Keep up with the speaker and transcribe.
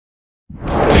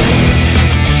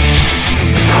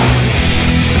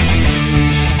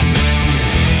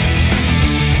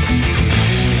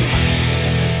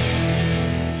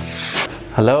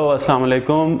Hello अस्सलाम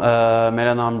वालेकुम।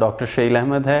 मेरा नाम डॉक्टर शईल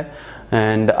अहमद है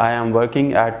and I am working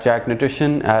at Jack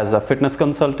Nutrition as a fitness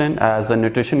consultant, as a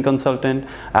nutrition consultant,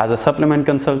 as a supplement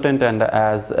consultant and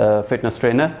as a fitness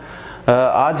trainer.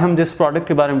 आज हम जिस product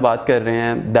के बारे में बात कर रहे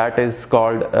हैं that is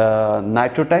called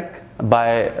Nitrotech by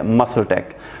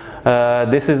MuscleTech.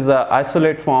 This is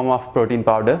isolate form of protein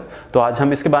powder. तो आज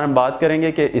हम इसके बारे में बात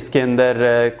करेंगे कि इसके अंदर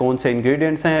कौन से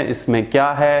इंग्रेडिएंट्स हैं, इसमें क्या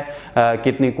है,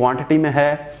 कितनी क्वांटिटी में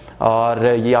है और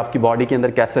ये आपकी बॉडी के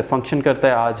अंदर कैसे फंक्शन करता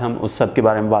है। आज हम उस सब के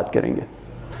बारे में बात करेंगे।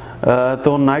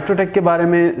 तो नाइट्रोटेक के बारे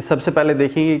में सबसे पहले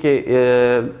देखेंगे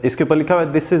कि इसके ऊपर लिखा हुआ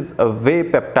है this is way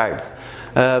peptides.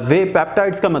 Way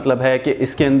peptides का मतलब है कि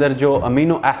इसके अंदर जो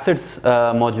अमीनो एसिड्स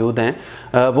मौजूद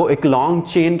हैं वो एक लॉन्ग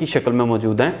चेन की शक्ल में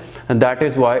मौजूद हैं। That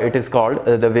is why it is called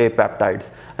the way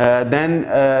peptides. Then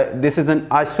this is an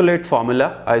isolate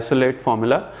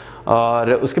formula.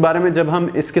 और उसके बारे में जब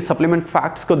हम इसके सप्लीमेंट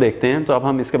फैक्ट्स को देखते हैं तो अब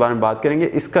हम इसके बारे में बात करेंगे।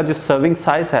 इसका जो सर्विंग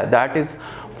साइज़ है दैट इज़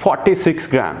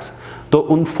 46 ग्राम्स। तो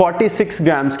उन 46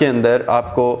 ग्राम्स के अंदर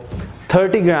आपको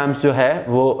 30 ग्राम्स जो है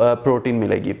वो प्रोटीन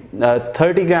मिलेगी।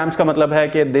 30 ग्राम्स का मतलब है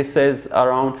कि दिस इज़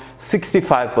अराउंड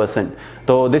 65%।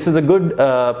 तो this is a good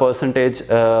percentage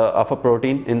of a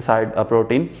protein inside a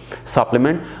protein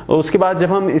supplement. उसके बाद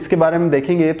जब हम इसके बारे में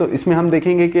देखेंगे तो इसमें हम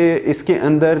देखेंगे कि इसके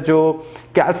अंदर जो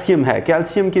कैल्शियम है,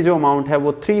 कैल्शियम की जो अमाउंट है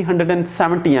वो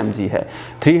 370 mg है।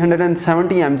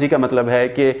 370 mg का मतलब है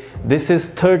कि this is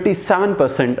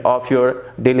 37% of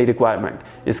your daily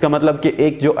requirement. इसका मतलब कि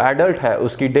एक जो एडल्ट है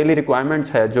उसकी डेली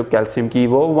रिक्वायरमेंट्स है जो कैल्शियम की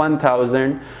वो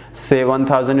 1000 से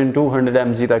 1200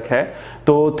 mg तक है।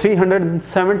 तो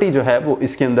 370 जो है वो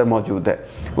इसके अंदर मौजूद है।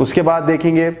 उसके बाद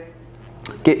देखेंगे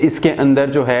कि इसके अंदर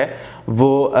जो है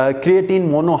वो क्रिएटिन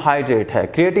मोनोहाइड्रेट है।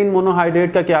 क्रिएटिन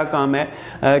मोनोहाइड्रेट का क्या काम है?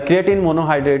 क्रिएटिन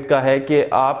मोनोहाइड्रेट का है कि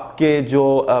आपके जो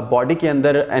बॉडी के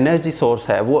अंदर एनर्जी सोर्स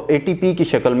है वो एटीपी की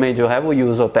शक्ल में जो है वो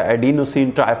यूज़ होता है,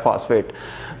 एडिनोसिन ट्राइफॉस्फेट।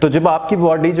 तो जब आपकी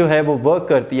बॉडी जो है वो वर्क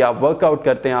करती है, आप वर्कआउट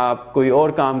करते हैं, आप कोई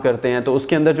और काम करते हैं, तो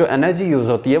उसके अंदर जो एनर्जी यूज़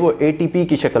होती है वो एटीपी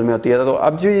की शक्ल में होती है। तो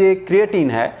अब जो ये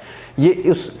क्रिएटिन है ये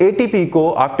उस एटीपी को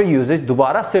आफ्टर यूजेज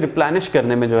दोबारा से रिप्लेनिश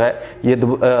करने में जो है ये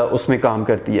उसमें काम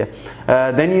करती है।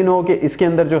 देन यू नो कि इसके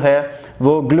अंदर जो है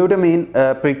वो ग्लूटामीन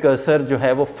प्रिकर्सर जो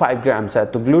है वो 5 ग्राम्स है।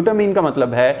 तो ग्लूटामीन का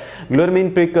मतलब है ग्लूटामीन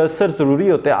प्रिकर्सर ज़रूरी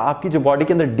होते हैं आपकी जो बॉडी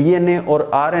के अंदर डीएनए और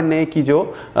आरएनए की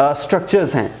जो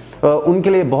स्ट्रक्चर्स हैं उनके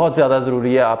लिए बहुत ज़्यादा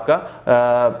ज़रूरी है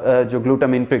आपका जो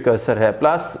ग्लूटामीन प्रिकर्सर है।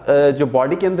 प्लस जो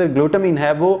बॉडी के अंदर ग्लूटामीन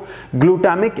है वो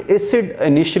ग्लूटामिक एसिड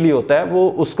इनिशियली होता है, वो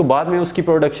उसको बाद में उसकी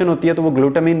प्रोडक्शन होती है तो वो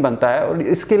ग्लूटामीन बनता है। और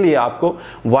इसके लिए आपको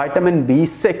विटामिन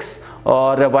B6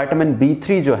 और विटामिन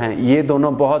B3 जो हैं ये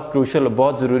दोनों बहुत क्रूशल,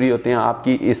 बहुत ज़रूरी होते हैं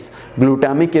आपकी इस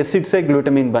ग्लूटामिक एसिड से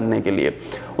ग्लूटामीन बनने के लिए।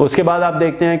 उसके बाद आप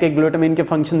देखते हैं कि ग्लूटामीन के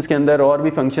फंक्शंस के अंदर और भी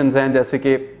फंक्शंस हैं, जैसे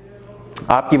कि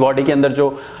आपकी बॉडी के अंदर जो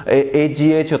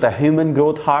HGH होता है, ह्यूमन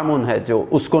ग्रोथ हार्मोन है, जो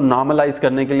उसको नॉर्मलाइज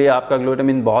करने के लिए आपका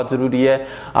ग्लूटामीन बहुत ज़रूरी है।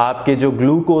 आपके जो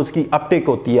ग्लूकोज की अपटेक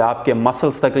होती है, आपके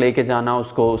मसल्स तक लेके जाना,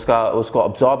 उसको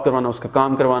अब्जॉर्ब करवाना, उसका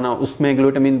काम करवाना, उसमें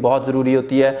ग्लूटामीन बहुत ज़रूरी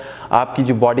होती है। आपकी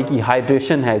जो बॉडी की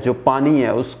हाइड्रेशन है, जो पानी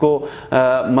है, उसको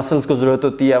मसल्स को ज़रूरत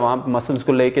होती है, वहाँ मसल्स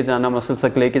को लेके जाना, मसल्स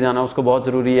तक लेके जाना उसको बहुत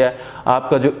ज़रूरी है।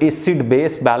 आपका जो एसिड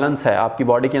बेस बैलेंस है, आपकी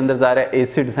बॉडी के अंदर ज़ाहिर है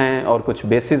एसिड्स हैं और कुछ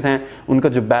बेसिस हैं, उनका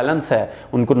जो बैलेंस है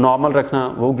उनको नॉर्मल रखना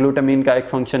वो ग्लूटामीन का एक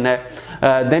फंक्शन है।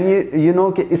 देन यू नो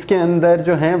कि इसके अंदर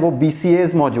जो हैं वो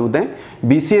BCAs मौजूद हैं।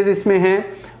 BCAs इसमें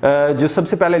हैं जो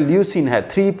सबसे पहले ल्यूसिन है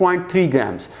 3.3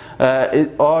 ग्राम्स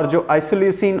और जो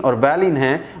आइसोल्यूसिन और वैलिन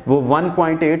है वो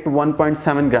 1.8 to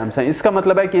 1.7 ग्राम्स हैं। इसका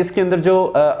मतलब है कि इसके अंदर जो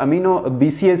अमीनो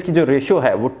BCAs की जो रेशो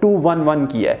है वो 2:1:1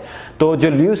 की है। तो जो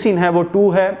ल्यूसिन है वो 2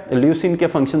 है। ल्यूसिन के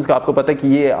फंक्शंस का आपको पता है कि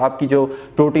ये आपकी जो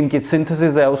प्रोटीन की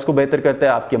सिंथेसिस है उसको बेहतर करता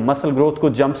है, आपके मसल ग्रोथ को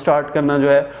जंप स्टार्ट करना जो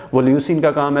है वो ल्यूसिन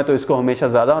का काम है, तो इसको हमेशा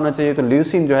ज़्यादा होना चाहिए। तो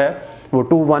ल्यूसिन जो है वो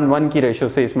 2:1:1 की रेशो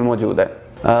से इसमें मौजूद है।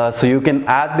 So you can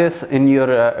add this in your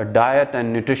diet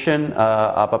and nutrition.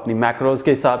 आप अपनी macros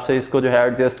के हिसाब से इसको जो है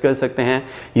adjust कर सकते हैं।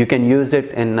 You can use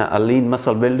it in lean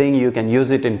muscle building. You can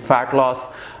use it in fat loss.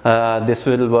 This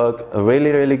will work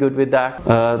really good with that.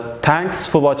 Thanks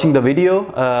for watching the video.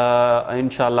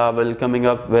 Inshallah, we'll coming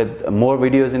up with more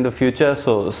videos in the future.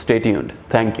 So stay tuned.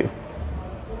 Thank you.